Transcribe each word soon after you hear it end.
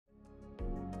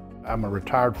I'm a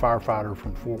retired firefighter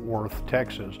from Fort Worth,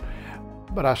 Texas,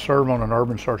 but I serve on an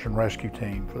urban search and rescue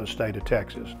team for the state of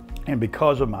Texas. And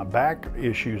because of my back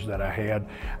issues that I had,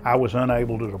 I was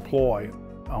unable to deploy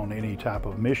on any type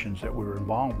of missions that we were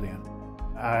involved in.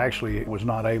 I actually was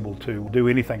not able to do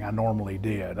anything I normally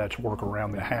did. That's work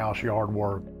around the house, yard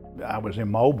work. I was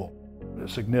immobile, a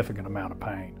significant amount of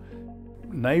pain.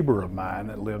 A neighbor of mine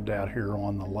that lived out here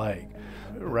on the lake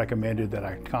recommended that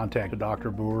I contact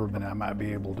Dr. Boer and I might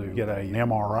be able to get an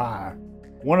MRI.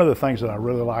 One of the things that I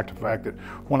really liked the fact that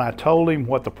when I told him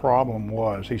what the problem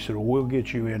was, he said, well, we'll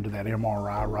get you into that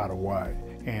MRI right away.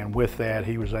 And with that,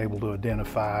 he was able to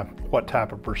identify what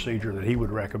type of procedure that he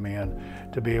would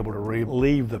recommend to be able to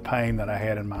relieve the pain that I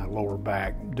had in my lower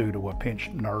back due to a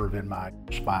pinched nerve in my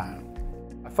spine.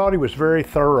 I thought he was very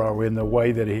thorough in the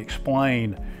way that he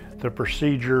explained the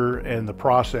procedure and the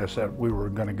process that we were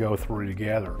going to go through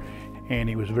together. And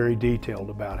he was very detailed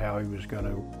about how he was going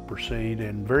to proceed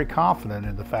and very confident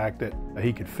in the fact that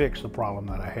he could fix the problem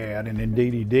that I had, and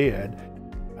indeed he did.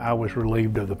 I was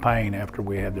relieved of the pain after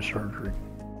we had the surgery.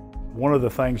 One of the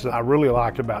things that I really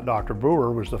liked about Dr.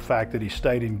 Boer was the fact that he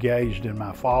stayed engaged in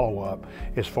my follow-up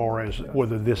as far as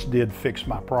whether this did fix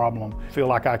my problem. I feel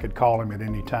like I could call him at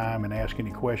any time and ask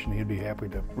any question. He'd be happy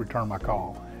to return my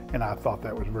call. And I thought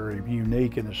that was very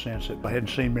unique in the sense that I hadn't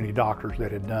seen many doctors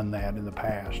that had done that in the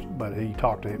past, but he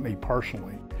talked to me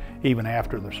personally, even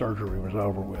after the surgery was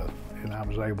over with, and I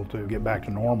was able to get back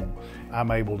to normal.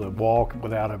 I'm able to walk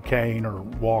without a cane or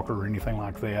walker or anything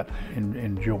like that and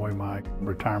enjoy my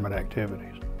retirement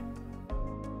activities.